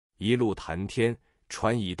一路谈天，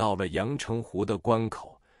船已到了阳澄湖的关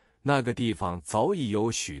口。那个地方早已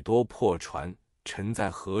有许多破船沉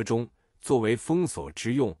在河中，作为封锁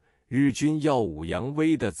之用。日军耀武扬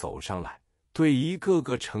威地走上来，对一个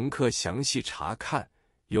个乘客详细查看。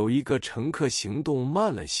有一个乘客行动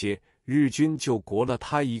慢了些，日军就掴了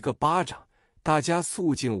他一个巴掌。大家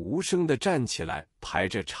肃静无声地站起来，排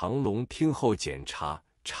着长龙听候检查。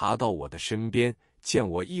查到我的身边，见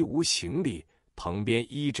我一无行李，旁边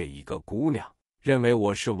依着一个姑娘，认为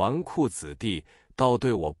我是纨绔子弟，倒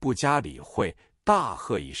对我不加理会，大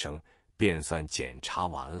喝一声，便算检查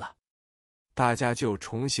完了。大家就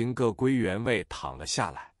重新各归原位躺了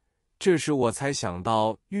下来。这时我才想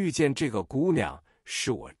到，遇见这个姑娘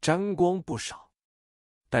使我沾光不少。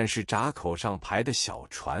但是闸口上排的小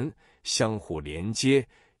船相互连接，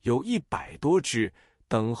有100多只，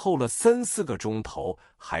等候了3、4个钟头，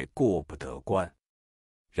还过不得关。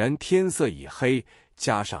然天色已黑，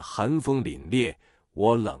加上寒风凛冽，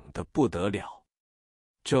我冷得不得了。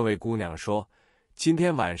这位姑娘说，今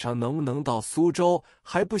天晚上能不能到苏州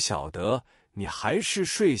还不晓得，你还是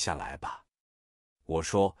睡下来吧。我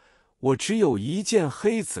说，我只有一件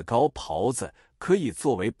黑子高袍子可以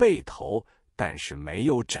作为被头，但是没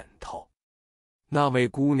有枕头。那位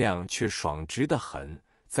姑娘却爽直得很，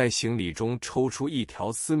在行李中抽出一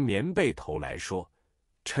条丝棉被头来说，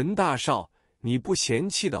陈大少，你不嫌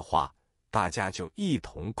弃的话，大家就一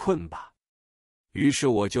同困吧。于是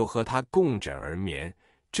我就和她共枕而眠。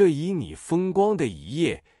这旖旎风光的一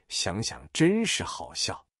夜，想想真是好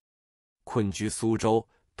笑。困居苏州，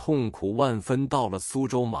痛苦万分。到了苏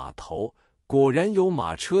州码头，果然有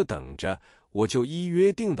马车等着，我就依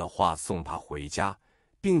约定的话送她回家，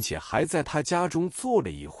并且还在她家中坐了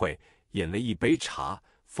一会，饮了一杯茶，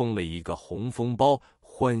封了一个红封包，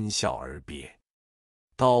欢笑而别。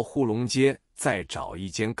到护龙街再找一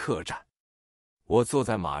间客栈，我坐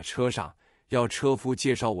在马车上，要车夫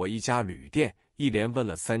介绍我一家旅店，一连问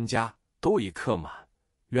了3家，都已客满。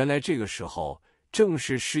原来这个时候正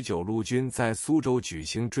是19路军在苏州举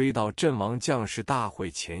行追悼阵亡将士大会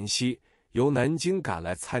前夕，由南京赶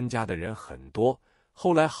来参加的人很多。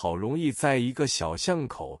后来好容易在一个小巷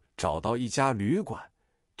口找到一家旅馆，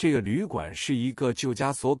这个旅馆是一个旧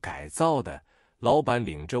家所改造的，老板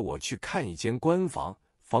领着我去看一间官房，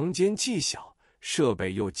房间既小，设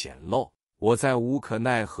备又简陋。我在无可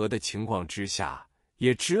奈何的情况之下，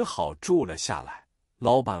也只好住了下来。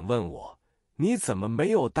老板问我，你怎么没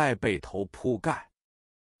有带被头铺盖？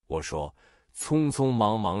我说，匆匆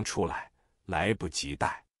忙忙出来，来不及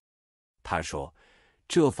带。他说，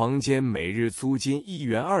这房间每日租金1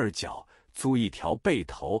元2角，租一条被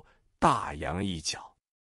头，大洋1角。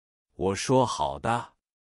我说好的。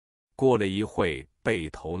过了一会，被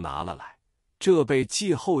头拿了来，这被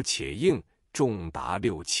既厚且硬，重达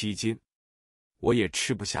6、7斤。我也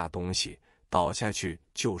吃不下东西，倒下去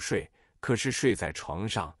就睡。可是睡在床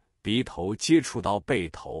上，鼻头接触到被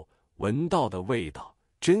头，闻到的味道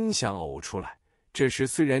真想呕出来。这时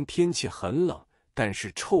虽然天气很冷，但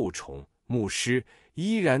是臭虫、木虱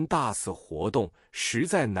依然大肆活动，实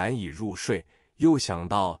在难以入睡。又想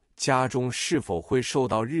到家中是否会受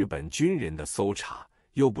到日本军人的搜查，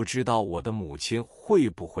又不知道我的母亲会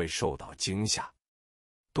不会受到惊吓。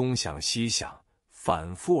东想西想，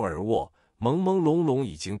反复而卧，朦朦胧胧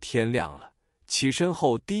已经天亮了。起身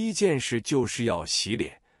后第一件事就是要洗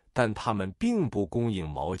脸，但他们并不供应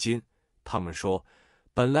毛巾。他们说，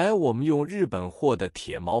本来我们用日本货的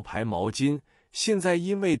铁毛牌毛巾，现在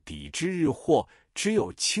因为抵制日货，只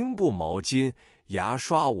有青布毛巾，牙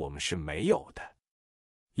刷我们是没有的。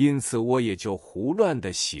因此我也就胡乱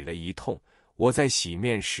地洗了一通。我在洗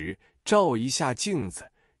面时照一下镜子，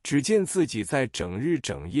只见自己在整日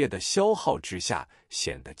整夜的消耗之下，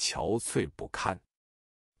显得憔悴不堪。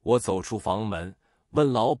我走出房门，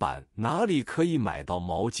问老板哪里可以买到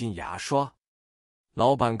毛巾牙刷。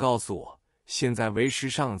老板告诉我，现在为时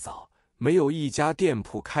尚早，没有一家店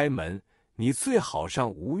铺开门，你最好上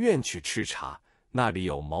吴院去吃茶，那里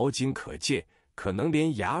有毛巾可借，可能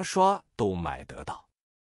连牙刷都买得到。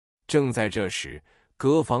正在这时，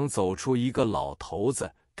隔房走出一个老头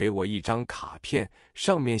子，给我一张卡片，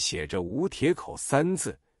上面写着吴铁口3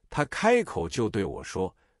字。他开口就对我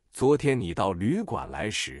说，昨天你到旅馆来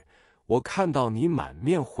时，我看到你满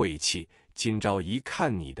面晦气，今朝一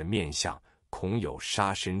看你的面相，恐有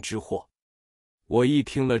杀身之祸。我一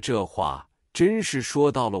听了这话，真是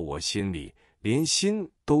说到了我心里，连心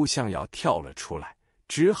都像要跳了出来，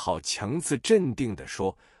只好强自镇定地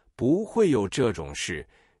说，不会有这种事，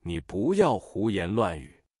你不要胡言乱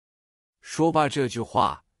语。说罢这句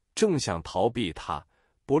话，正想逃避他，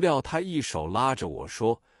不料他一手拉着我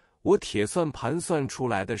说，我铁算盘算出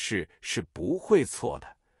来的事是不会错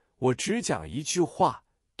的，我只讲一句话，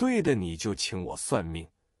对的你就请我算命，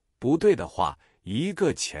不对的话一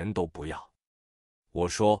个钱都不要。我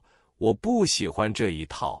说我不喜欢这一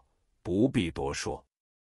套，不必多说。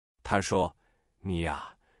他说你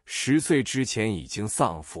呀，10岁之前已经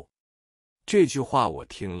丧父。这句话我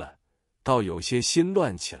听了，倒有些心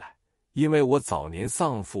乱起来，因为我早年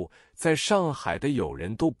丧父，在上海的友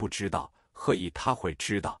人都不知道，何以他会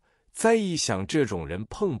知道？再一想这种人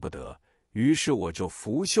碰不得，于是我就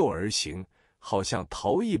拂袖而行，好像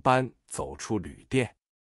逃一般走出旅店，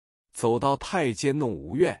走到太监弄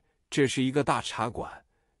吴院。这是一个大茶馆，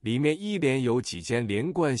里面一连有几间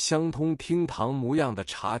连贯相通厅堂模样的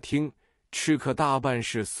茶厅，吃客大半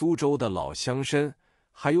是苏州的老乡绅，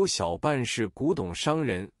还有小半是古董商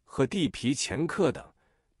人和地皮掮客等，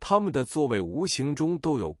他们的座位无形中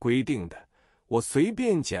都有规定的。我随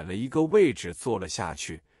便捡了一个位置坐了下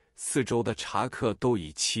去，四周的茶客都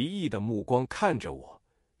以奇异的目光看着我。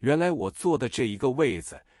原来我坐的这一个位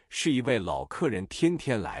子是一位老客人天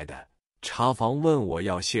天来的。茶房问我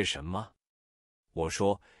要些什么，我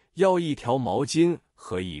说要一条毛巾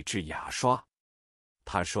和一支牙刷。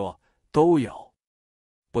他说都有。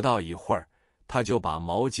不到一会儿，他就把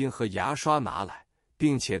毛巾和牙刷拿来，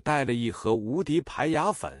并且带了一盒无敌排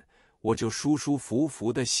牙粉。我就舒舒服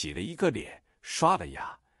服地洗了一个脸，刷了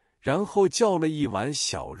牙，然后叫了一碗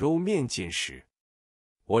小肉面进食。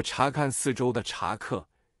我查看四周的茶客，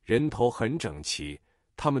人头很整齐，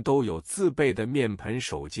他们都有自备的面盆、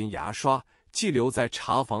手巾、牙刷，寄留在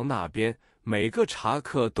茶房那边。每个茶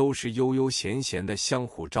客都是悠悠闲闲的相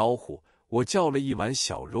互招呼。我叫了一碗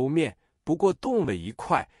小肉面，不过动了一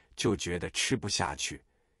块就觉得吃不下去，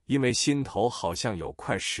因为心头好像有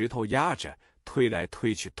块石头压着，推来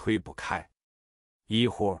推去推不开。一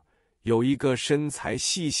会儿，有一个身材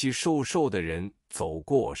细细瘦瘦的人走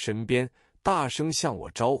过我身边，大声向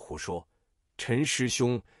我招呼说：“陈师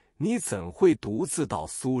兄，你怎会独自到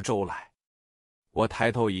苏州来？”我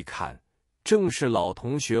抬头一看，正是老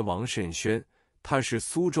同学王慎轩，他是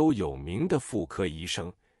苏州有名的妇科医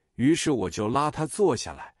生。于是我就拉他坐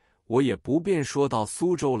下来，我也不便说到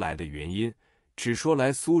苏州来的原因，只说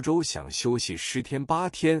来苏州想休息10天8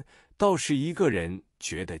天，倒是一个人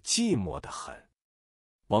觉得寂寞得很。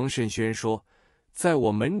王慎轩说，在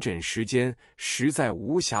我门诊时间实在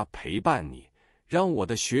无暇陪伴你，让我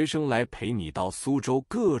的学生来陪你到苏州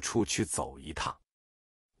各处去走一趟。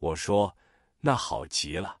我说那好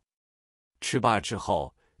极了。吃罢之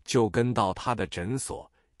后就跟到他的诊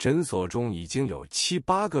所，诊所中已经有7、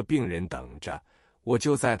8个病人等着，我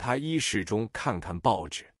就在他医室中看看报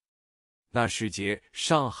纸。那时节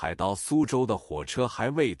上海到苏州的火车还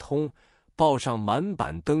未通，报上满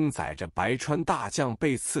版登载着白川大将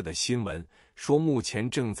被刺的新闻，说目前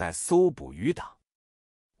正在搜捕余党。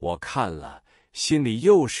我看了，心里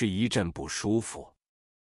又是一阵不舒服。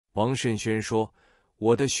王慎轩说，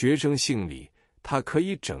我的学生姓李，他可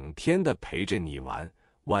以整天的陪着你玩，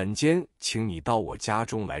晚间请你到我家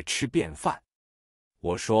中来吃便饭。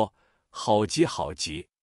我说好极好极。